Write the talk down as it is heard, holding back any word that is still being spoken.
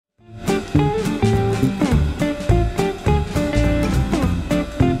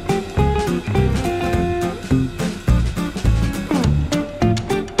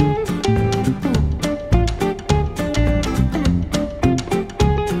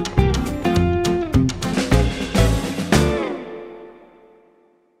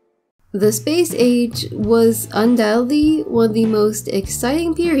The space age was undoubtedly one of the most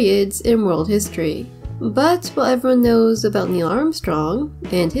exciting periods in world history. But while everyone knows about Neil Armstrong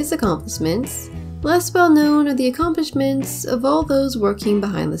and his accomplishments, less well known are the accomplishments of all those working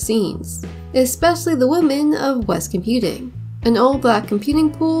behind the scenes, especially the women of West Computing, an all-black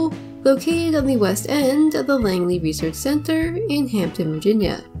computing pool located on the west end of the Langley Research Center in Hampton,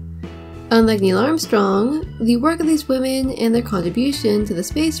 Virginia. Unlike Neil Armstrong, the work of these women and their contribution to the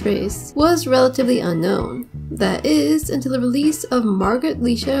space race was relatively unknown. That is, until the release of Margot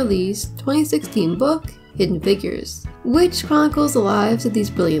Lee Shetterly's 2016 book, Hidden Figures, which chronicles the lives of these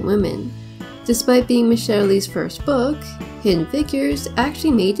brilliant women. Despite being Miss Shetterly's first book, Hidden Figures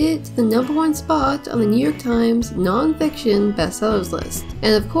actually made it to the #1 spot on the New York Times non-fiction bestsellers list.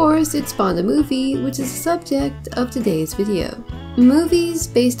 And of course, it spawned a movie, which is the subject of today's video. Movies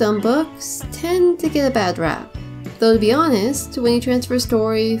based on books tend to get a bad rap. Though to be honest, when you transfer a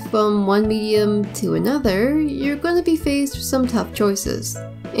story from one medium to another, you're going to be faced with some tough choices.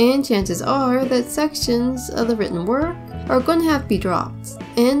 And chances are that sections of the written work are going to have to be dropped.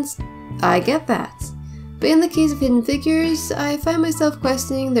 And I get that. But in the case of Hidden Figures, I find myself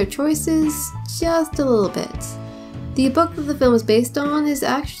questioning their choices just a little bit. The book that the film is based on is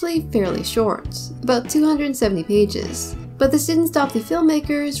actually fairly short, about 270 pages, but this didn't stop the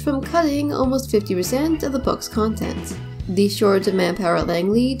filmmakers from cutting almost 50% of the book's content. The shortage of manpower at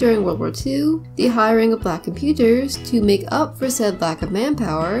Langley during World War II, the hiring of black computers to make up for said lack of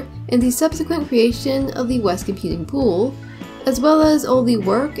manpower, and the subsequent creation of the West Computing pool, as well as all the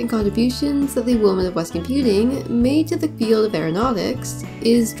work and contributions that the women of West Computing made to the field of aeronautics,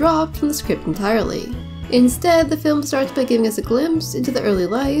 is dropped from the script entirely. Instead, the film starts by giving us a glimpse into the early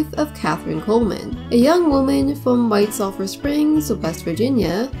life of Catherine Coleman, a young woman from White Sulphur Springs, West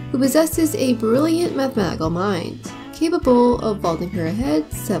Virginia, who possesses a brilliant mathematical mind, capable of vaulting her ahead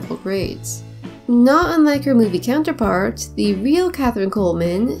several grades. Not unlike her movie counterpart, the real Catherine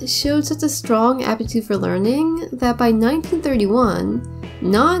Coleman showed such a strong aptitude for learning that by 1931,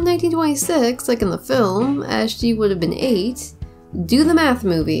 not 1926 like in the film, as she would have been 8, do the math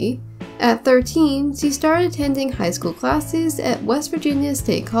movie, at 13 she started attending high school classes at West Virginia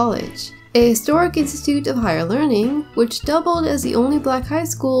State College, a historic institute of higher learning which doubled as the only black high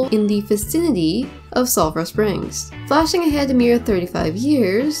school in the vicinity of Sulphur Springs. Flashing ahead a mere 35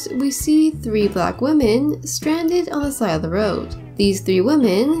 years, we see 3 black women stranded on the side of the road. These 3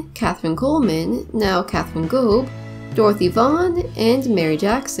 women, Catherine Coleman, now Catherine Goeb, Dorothy Vaughan, and Mary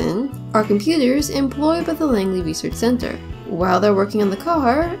Jackson, are computers employed by the Langley Research Center. While they're working on the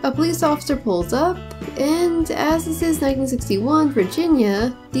car, a police officer pulls up, and as this is 1961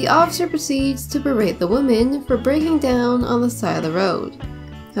 Virginia, the officer proceeds to berate the women for breaking down on the side of the road.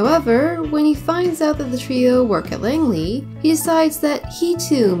 However, when he finds out that the trio work at Langley, he decides that he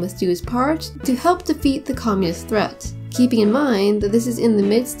too must do his part to help defeat the communist threat, keeping in mind that this is in the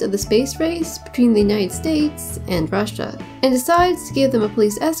midst of the space race between the United States and Russia, and decides to give them a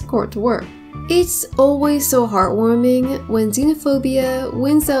police escort to work. It's always so heartwarming when xenophobia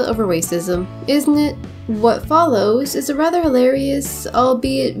wins out over racism, isn't it? What follows is a rather hilarious,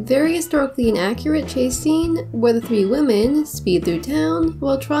 albeit very historically inaccurate chase scene where the 3 women speed through town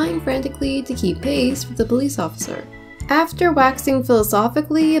while trying frantically to keep pace with the police officer. After waxing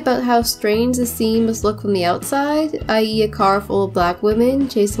philosophically about how strange the scene must look from the outside, i.e. a car full of black women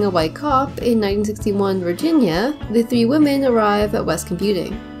chasing a white cop in 1961 Virginia, the 3 women arrive at West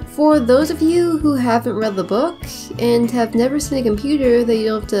Computing. For those of you who haven't read the book and have never seen a computer that you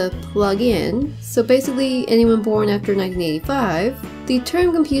don't have to plug in, so basically anyone born after 1985, the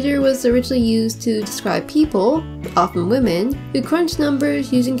term computer was originally used to describe people, often women, who crunch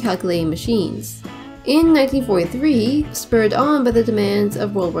numbers using calculating machines. In 1943, spurred on by the demands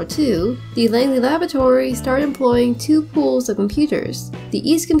of World War II, the Langley Laboratory started employing 2 pools of computers, the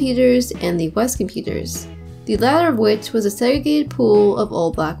East Computers and the West Computers, the latter of which was a segregated pool of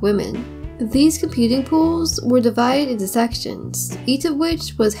all black women. These computing pools were divided into sections, each of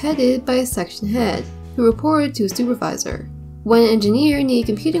which was headed by a section head, who reported to a supervisor. When an engineer needed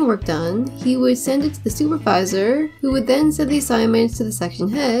computing work done, he would send it to the supervisor, who would then send the assignments to the section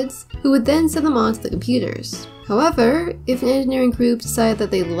heads, who would then send them on to the computers. However, if an engineering group decided that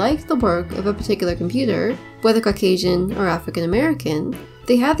they liked the work of a particular computer, whether Caucasian or African American,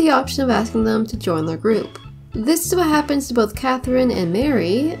 they had the option of asking them to join their group. This is what happens to both Catherine and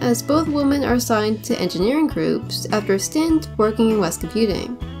Mary, as both women are assigned to engineering groups after a stint working in West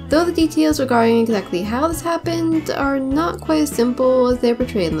Computing. Though the details regarding exactly how this happened are not quite as simple as they're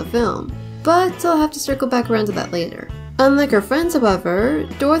portrayed in the film, but I'll have to circle back around to that later. Unlike her friends, however,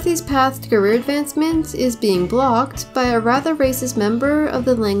 Dorothy's path to career advancement is being blocked by a rather racist member of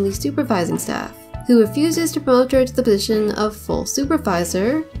the Langley supervising staff, who refuses to promote her to the position of full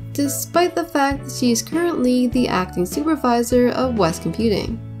supervisor, despite the fact that she is currently the acting supervisor of West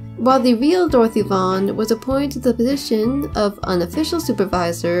Computing. While the real Dorothy Vaughan was appointed to the position of unofficial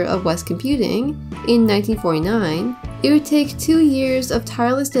supervisor of West Computing in 1949, it would take 2 years of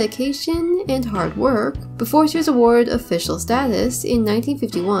tireless dedication and hard work before she was awarded official status in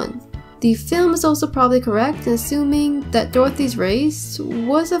 1951. The film is also probably correct in assuming that Dorothy's race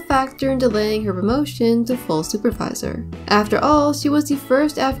was a factor in delaying her promotion to full supervisor. After all, she was the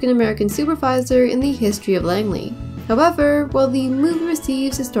first African-American supervisor in the history of Langley. However, while the movie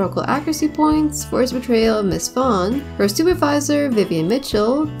receives historical accuracy points for its portrayal of Miss Vaughan, her supervisor, Vivian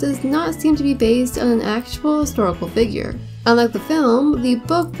Mitchell, does not seem to be based on an actual historical figure. Unlike the film, the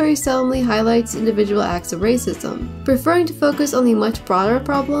book very seldomly highlights individual acts of racism, preferring to focus on the much broader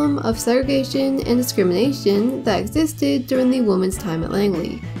problem of segregation and discrimination that existed during the woman's time at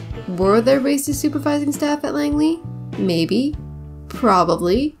Langley. Were there racist supervising staff at Langley? Maybe.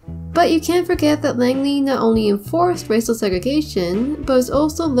 Probably. But you can't forget that Langley not only enforced racial segregation, but was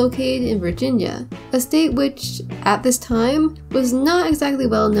also located in Virginia, a state which, at this time, was not exactly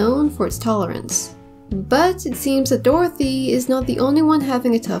well known for its tolerance. But it seems that Dorothy is not the only one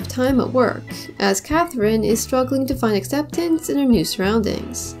having a tough time at work, as Catherine is struggling to find acceptance in her new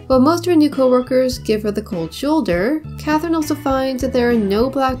surroundings. While most of her new co-workers give her the cold shoulder, Catherine also finds that there are no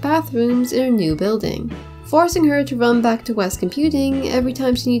black bathrooms in her new building, forcing her to run back to West Computing every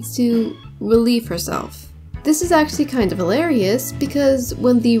time she needs to relieve herself. This is actually kind of hilarious because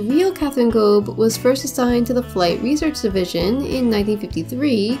when the real Catherine Goeb was first assigned to the Flight Research Division in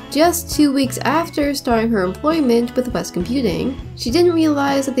 1953, just 2 weeks after starting her employment with West Computing, she didn't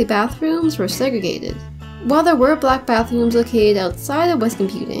realize that the bathrooms were segregated. While there were black bathrooms located outside of West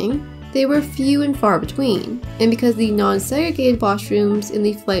Computing, they were few and far between, and because the non-segregated washrooms in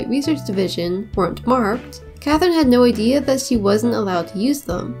the Flight Research Division weren't marked, Catherine had no idea that she wasn't allowed to use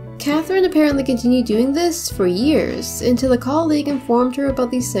them. Catherine apparently continued doing this for years, until a colleague informed her about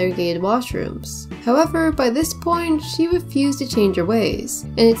these segregated washrooms. However, by this point, she refused to change her ways,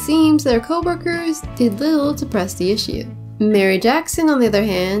 and it seems that her co-workers did little to press the issue. Mary Jackson, on the other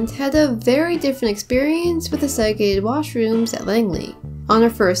hand, had a very different experience with the segregated washrooms at Langley. On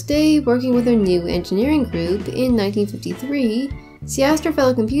her first day working with her new engineering group in 1953, she asked her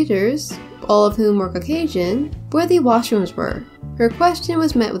fellow computers, all of whom were Caucasian, where the washrooms were. Her question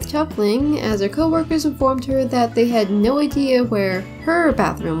was met with chuckling as her co-workers informed her that they had no idea where her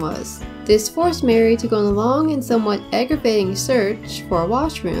bathroom was. This forced Mary to go on a long and somewhat aggravating search for a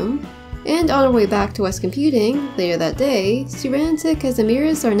washroom, and on her way back to West Computing later that day, she ran into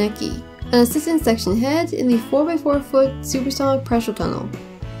Kazimierz Zarnecki, an assistant section head in the 4x4-foot supersonic pressure tunnel.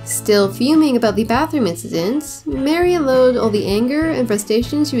 Still fuming about the bathroom incident, Mary unloaded all the anger and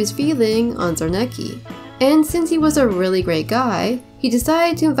frustration she was feeling on Zarnecki. And since he was a really great guy, he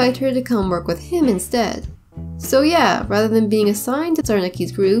decided to invite her to come work with him instead. So yeah, rather than being assigned to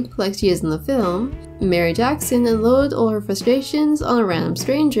Zarnecki's group like she is in the film, Mary Jackson unloaded all her frustrations on a random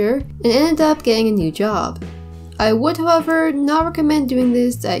stranger and ended up getting a new job. I would, however, not recommend doing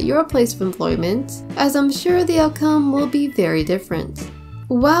this at your place of employment, as I'm sure the outcome will be very different.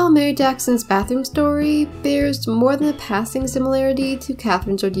 While Mary Jackson's bathroom story bears more than a passing similarity to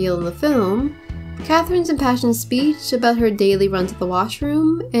Catherine's ordeal in the film, Catherine's impassioned speech about her daily run to the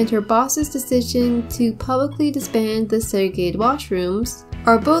washroom and her boss's decision to publicly disband the segregated washrooms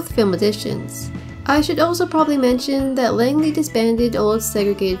are both film additions. I should also probably mention that Langley disbanded all its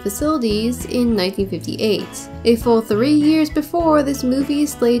segregated facilities in 1958, a full 3 years before this movie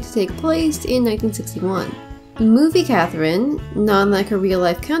is slated to take place in 1961. Movie Catherine, not unlike her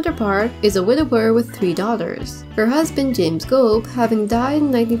real-life counterpart, is a widower with 3 daughters, her husband James Goeb having died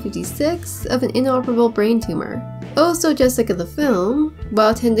in 1956 of an inoperable brain tumor. Also, just like in the film,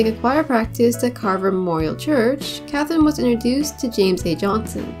 while attending a choir practice at Carver Memorial Church, Catherine was introduced to James A.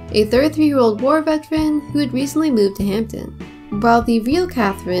 Johnson, a 33-year-old war veteran who had recently moved to Hampton. While the real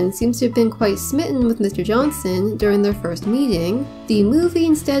Catherine seems to have been quite smitten with Mr. Johnson during their first meeting, the movie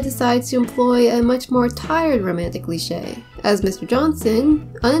instead decides to employ a much more tired romantic cliché, as Mr.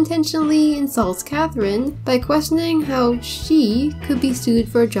 Johnson unintentionally insults Catherine by questioning how she could be sued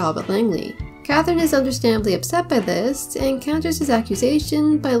for a job at Langley. Catherine is understandably upset by this and counters his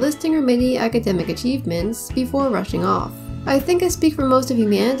accusation by listing her many academic achievements before rushing off. I think I speak for most of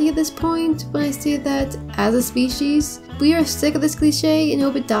humanity at this point when I say that, as a species, we are sick of this cliché and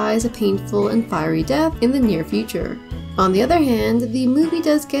hope it dies a painful and fiery death in the near future. On the other hand, the movie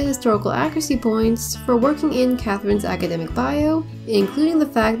does get historical accuracy points for working in Catherine's academic bio, including the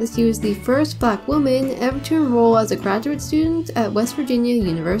fact that she was the first Black woman ever to enroll as a graduate student at West Virginia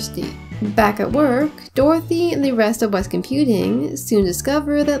University. Back at work, Dorothy and the rest of West Computing soon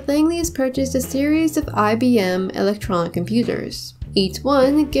discover that Langley has purchased a series of IBM electronic computers, each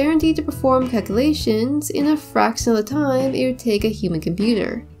one guaranteed to perform calculations in a fraction of the time it would take a human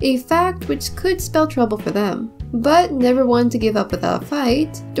computer, a fact which could spell trouble for them. But never one to give up without a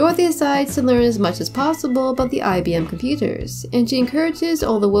fight, Dorothy decides to learn as much as possible about the IBM computers, and she encourages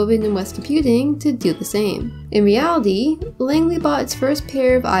all the women in West Computing to do the same. In reality, Langley bought its first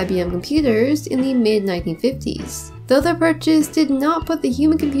pair of IBM computers in the mid-1950s, though their purchase did not put the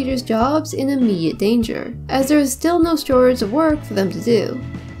human computers' jobs in immediate danger, as there was still no shortage of work for them to do.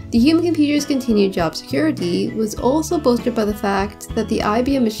 The human computer's continued job security was also bolstered by the fact that the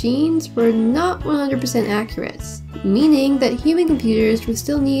IBM machines were not 100% accurate, meaning that human computers would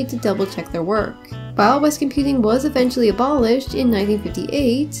still need to double-check their work. While West Computing was eventually abolished in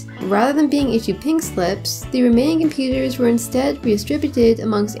 1958, rather than being issued pink slips, the remaining computers were instead redistributed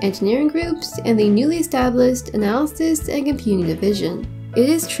amongst engineering groups and the newly established Analysis and Computing Division. It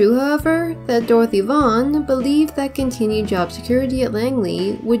is true, however, that Dorothy Vaughan believed that continued job security at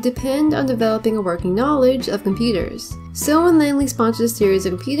Langley would depend on developing a working knowledge of computers. So when Langley sponsored a series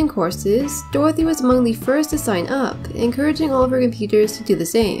of computing courses, Dorothy was among the first to sign up, encouraging all of her computers to do the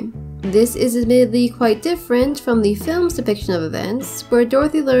same. This is admittedly quite different from the film's depiction of events, where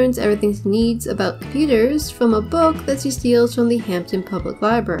Dorothy learns everything she needs about computers from a book that she steals from the Hampton Public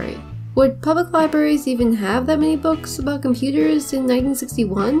Library. Would public libraries even have that many books about computers in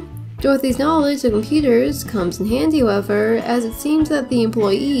 1961? Dorothy's knowledge of computers comes in handy, however, as it seems that the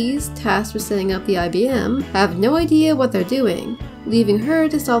employees tasked with setting up the IBM have no idea what they're doing, leaving her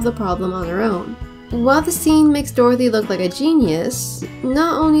to solve the problem on her own. While the scene makes Dorothy look like a genius,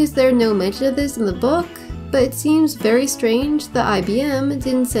 not only is there no mention of this in the book, but it seems very strange that IBM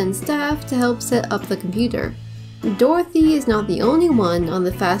didn't send staff to help set up the computer. Dorothy is not the only one on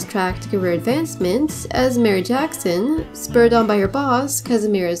the fast track to career advancement, as Mary Jackson, spurred on by her boss,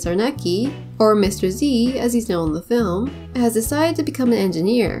 Kazimierz Zarnecki, or Mr. Z as he's known in the film, has decided to become an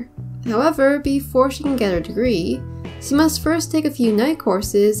engineer. However, before she can get her degree, she must first take a few night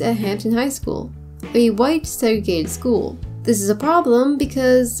courses at Hampton High School, a white segregated school. This is a problem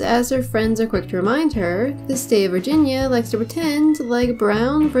because, as her friends are quick to remind her, the state of Virginia likes to pretend like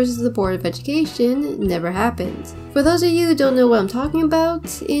Brown versus the Board of Education never happened. For those of you who don't know what I'm talking about,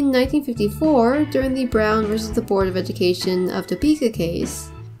 in 1954, during the Brown versus the Board of Education of Topeka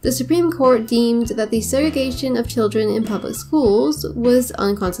case, the Supreme Court deemed that the segregation of children in public schools was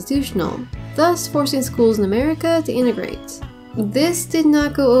unconstitutional, thus forcing schools in America to integrate. This did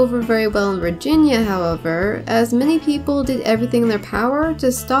not go over very well in Virginia, however, as many people did everything in their power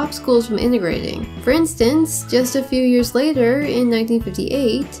to stop schools from integrating. For instance, just a few years later, in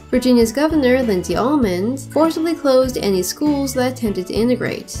 1958, Virginia's governor, Lindsay Almond, forcibly closed any schools that attempted to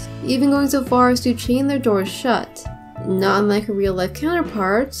integrate, even going so far as to chain their doors shut. Not unlike her real-life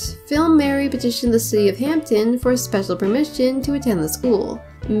counterpart, Film Mary petitioned the city of Hampton for special permission to attend the school.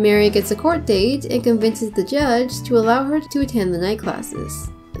 Mary gets a court date and convinces the judge to allow her to attend the night classes.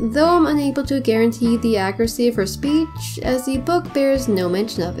 Though I'm unable to guarantee the accuracy of her speech, as the book bears no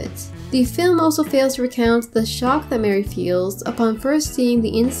mention of it. The film also fails to recount the shock that Mary feels upon first seeing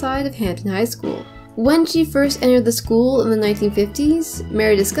the inside of Hampton High School. When she first entered the school in the 1950s,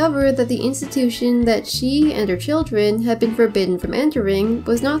 Mary discovered that the institution that she and her children had been forbidden from entering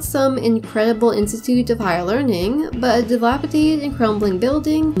was not some incredible institute of higher learning, but a dilapidated and crumbling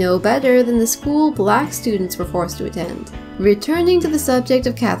building no better than the school Black students were forced to attend. Returning to the subject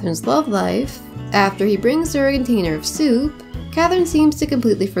of Catherine's love life, after he brings her a container of soup, Catherine seems to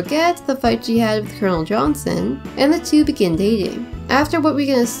completely forget the fight she had with Colonel Johnson, and the two begin dating. After what we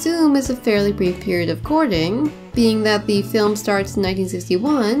can assume is a fairly brief period of courting, being that the film starts in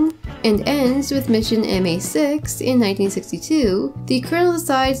 1961 and ends with mission MA6 in 1962, the Colonel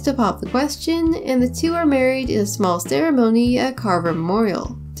decides to pop the question, and the two are married in a small ceremony at Carver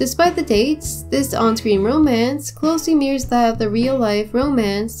Memorial. Despite the dates, this on-screen romance closely mirrors that of the real-life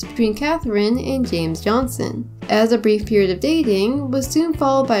romance between Catherine and James Johnson, as a brief period of dating was soon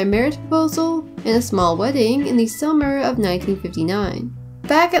followed by a marriage proposal and a small wedding in the summer of 1959.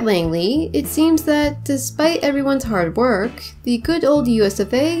 Back at Langley, it seems that despite everyone's hard work, the good old US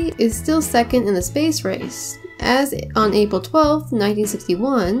of A is still second in the space race, as on April 12,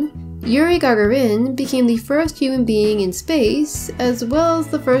 1961, Yuri Gagarin became the first human being in space, as well as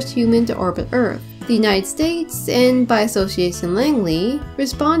the first human to orbit Earth. The United States, and by association Langley,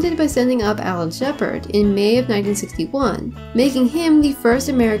 responded by sending up Alan Shepard in May of 1961, making him the first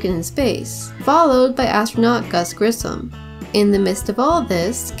American in space, followed by astronaut Gus Grissom. In the midst of all of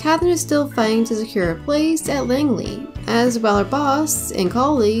this, Catherine is still fighting to secure a place at Langley, as while her boss and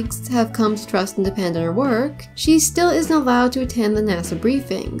colleagues have come to trust and depend on her work, she still isn't allowed to attend the NASA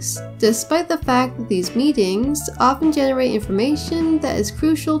briefings, despite the fact that these meetings often generate information that is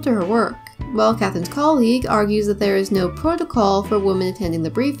crucial to her work. While Catherine's colleague argues that there is no protocol for women attending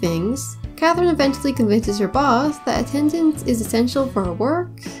the briefings, Catherine eventually convinces her boss that attendance is essential for her work,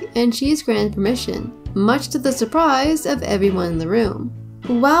 and she is granted permission, much to the surprise of everyone in the room.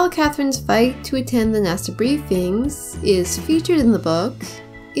 While Catherine's fight to attend the NASA briefings is featured in the book,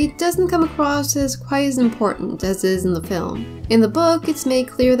 it doesn't come across as quite as important as it is in the film. In the book, it's made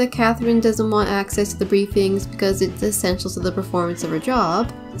clear that Catherine doesn't want access to the briefings because it's essential to the performance of her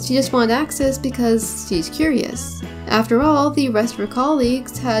job. She just wanted access because she's curious. After all, the rest of her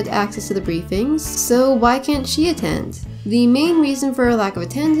colleagues had access to the briefings, so why can't she attend? The main reason for her lack of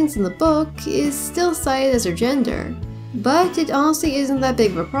attendance in the book is still cited as her gender, but it honestly isn't that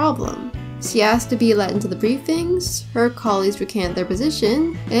big of a problem. She asks to be let into the briefings, her colleagues recant their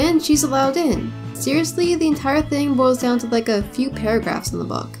position, and she's allowed in. Seriously, the entire thing boils down to like a few paragraphs in the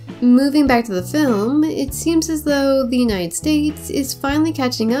book. Moving back to the film, it seems as though the United States is finally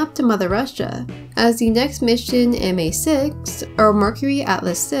catching up to Mother Russia, as the next mission, MA6, or Mercury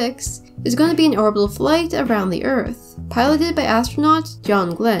Atlas 6, is going to be an orbital flight around the Earth, piloted by astronaut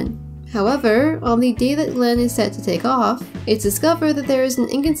John Glenn. However, on the day that Glenn is set to take off, it's discovered that there is an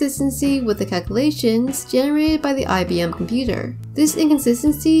inconsistency with the calculations generated by the IBM computer. This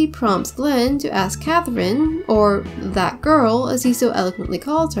inconsistency prompts Glenn to ask Catherine, or that girl as he so eloquently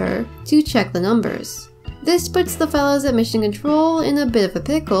called her, to check the numbers. This puts the fellows at Mission Control in a bit of a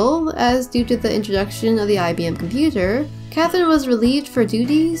pickle, as due to the introduction of the IBM computer, Catherine was relieved for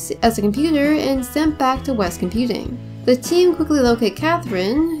duties as a computer and sent back to West Computing. The team quickly locate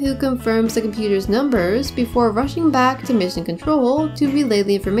Catherine, who confirms the computer's numbers before rushing back to Mission Control to relay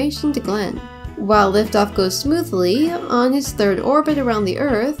the information to Glenn. While liftoff goes smoothly, on his third orbit around the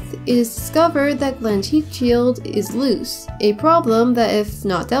Earth, it is discovered that Glenn's heat shield is loose, a problem that, if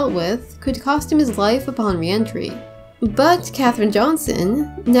not dealt with, could cost him his life upon re-entry. But Katherine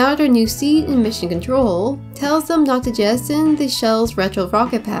Johnson, now at her new seat in Mission Control, tells them not to jettison the shuttle's retro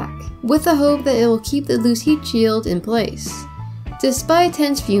rocket pack, with the hope that it will keep the loose heat shield in place. Despite a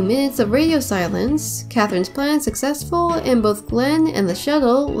tense few minutes of radio silence, Catherine's plan is successful and both Glenn and the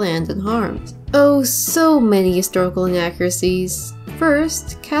shuttle land unharmed. Oh, so many historical inaccuracies.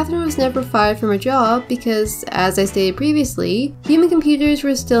 First, Catherine was never fired from her job because, as I stated previously, human computers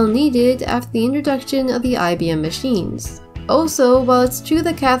were still needed after the introduction of the IBM machines. Also, while it's true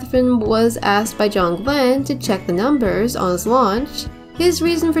that Catherine was asked by John Glenn to check the numbers on his launch, his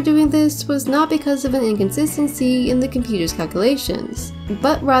reason for doing this was not because of an inconsistency in the computer's calculations,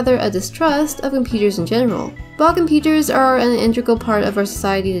 but rather a distrust of computers in general. While computers are an integral part of our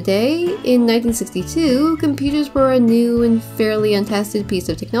society today, in 1962, computers were a new and fairly untested piece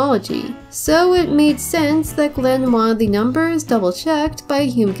of technology, so it made sense that Glenn wanted the numbers double-checked by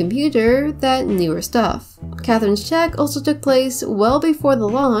a human computer that knew her stuff. Catherine's check also took place well before the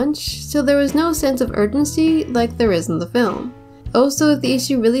launch, so there was no sense of urgency like there is in the film. Also, if the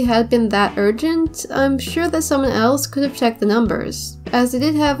issue really had been that urgent, I'm sure that someone else could have checked the numbers, as they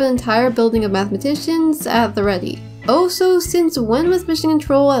did have an entire building of mathematicians at the ready. Also, since when was Mission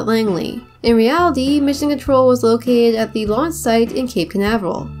Control at Langley? In reality, Mission Control was located at the launch site in Cape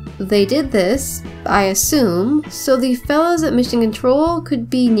Canaveral. They did this, I assume, so the fellows at Mission Control could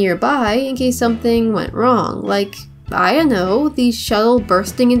be nearby in case something went wrong, like, I don't know, the shuttle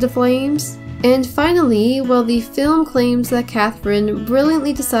bursting into flames? And finally, while the film claims that Catherine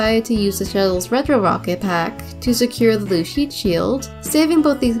brilliantly decided to use the shuttle's retro rocket pack to secure the loose heat shield, saving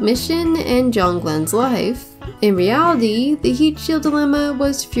both the mission and John Glenn's life, in reality, the heat shield dilemma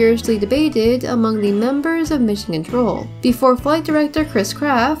was furiously debated among the members of Mission Control, before Flight Director Chris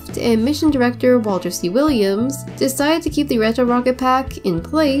Kraft and Mission Director Walter C. Williams decided to keep the retro rocket pack in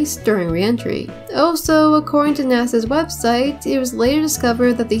place during re-entry. Also, according to NASA's website, it was later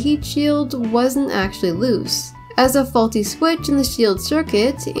discovered that the heat shield wasn't actually loose, as a faulty switch in the shield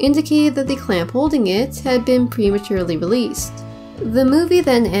circuit indicated that the clamp holding it had been prematurely released. The movie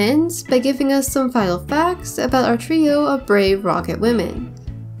then ends by giving us some final facts about our trio of brave rocket women.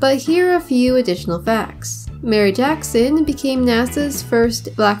 But here are a few additional facts. Mary Jackson became NASA's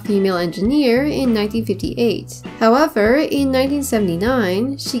first black female engineer in 1958. However, in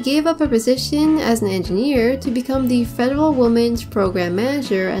 1979, she gave up her position as an engineer to become the Federal Women's Program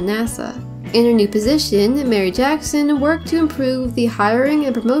Manager at NASA. In her new position, Mary Jackson worked to improve the hiring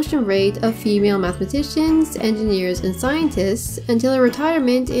and promotion rate of female mathematicians, engineers, and scientists until her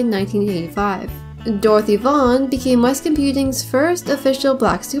retirement in 1985. Dorothy Vaughan became West Computing's first official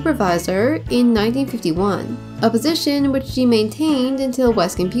black supervisor in 1951, a position which she maintained until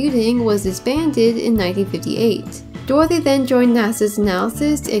West Computing was disbanded in 1958. Dorothy then joined NASA's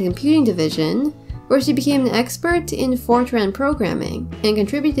Analysis and Computing Division, where she became an expert in Fortran programming and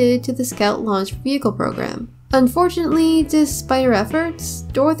contributed to the Scout Launch Vehicle program. Unfortunately, despite her efforts,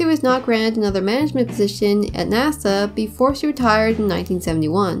 Dorothy was not granted another management position at NASA before she retired in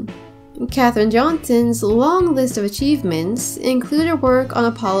 1971. Katherine Johnson's long list of achievements include her work on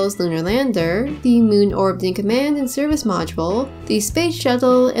Apollo's lunar lander, the Moon Orbiting Command and Service Module, the Space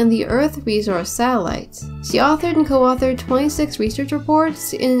Shuttle, and the Earth Resource Satellite. She authored and co-authored 26 research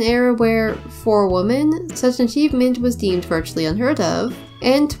reports in an era where, for a woman, such an achievement was deemed virtually unheard of,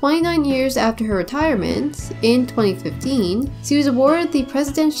 and 29 years after her retirement, in 2015, she was awarded the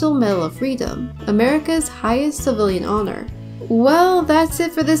Presidential Medal of Freedom, America's highest civilian honor. Well, that's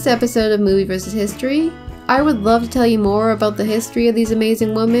it for this episode of Movie vs. History. I would love to tell you more about the history of these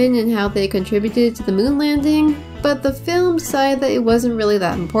amazing women and how they contributed to the moon landing, but the film decided that it wasn't really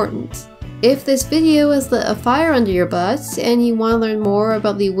that important. If this video has lit a fire under your butt and you want to learn more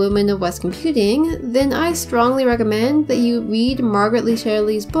about the women of West Computing, then I strongly recommend that you read Margot Lee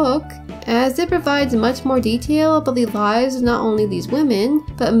Shetterly's book, as it provides much more detail about the lives of not only these women,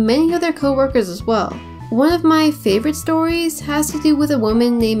 but many of their co-workers as well. One of my favorite stories has to do with a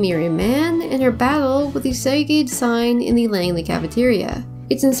woman named Miriam Mann and her battle with the segregated sign in the Langley cafeteria.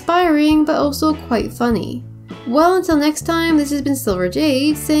 It's inspiring, but also quite funny. Well, until next time, this has been Silver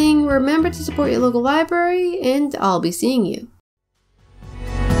Jade saying remember to support your local library, and I'll be seeing you.